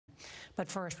But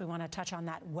first, we want to touch on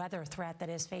that weather threat that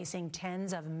is facing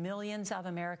tens of millions of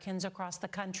Americans across the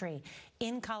country.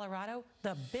 In Colorado,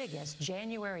 the biggest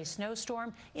January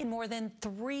snowstorm in more than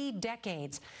 3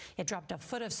 decades. It dropped a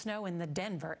foot of snow in the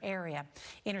Denver area.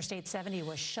 Interstate 70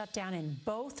 was shut down in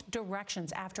both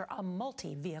directions after a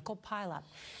multi-vehicle pileup.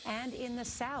 And in the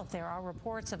south, there are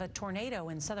reports of a tornado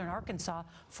in southern Arkansas.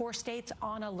 4 states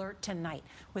on alert tonight,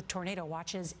 with tornado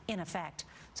watches in effect.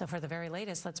 So for the very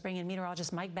latest, let's bring in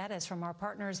meteorologist Mike Bettis from our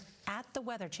partners at the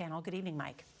Weather Channel. Good evening,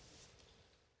 Mike.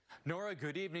 Nora,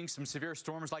 good evening. Some severe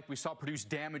storms like we saw produce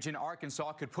damage in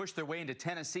Arkansas could push their way into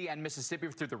Tennessee and Mississippi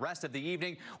through the rest of the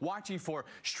evening. Watching for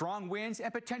strong winds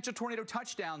and potential tornado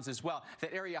touchdowns as well.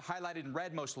 That area highlighted in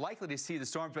red most likely to see the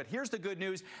storms. But here's the good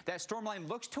news. That storm line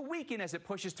looks to weaken as it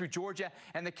pushes through Georgia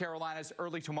and the Carolinas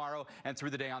early tomorrow and through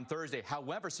the day on Thursday.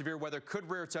 However, severe weather could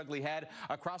rear its ugly head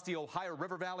across the Ohio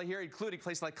River Valley here, including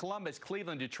places like Columbus,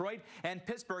 Cleveland, Detroit, and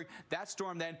Pittsburgh. That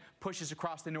storm then pushes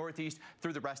across the Northeast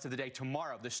through the rest of the day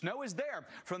tomorrow. The snow is there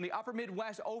from the upper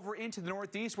Midwest over into the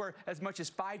Northeast, where as much as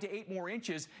 5 to 8 more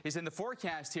inches is in the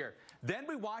forecast here. Then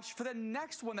we watch for the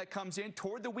next one that comes in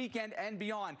toward the weekend and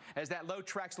beyond as that low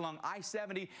tracks along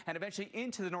I-70 and eventually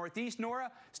into the Northeast.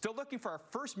 Nora, still looking for our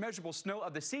first measurable snow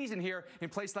of the season here in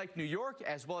places like New York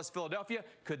as well as Philadelphia.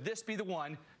 Could this be the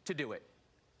one to do it?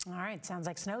 All right, sounds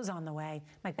like snow's on the way.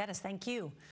 Mike Bettis, thank you.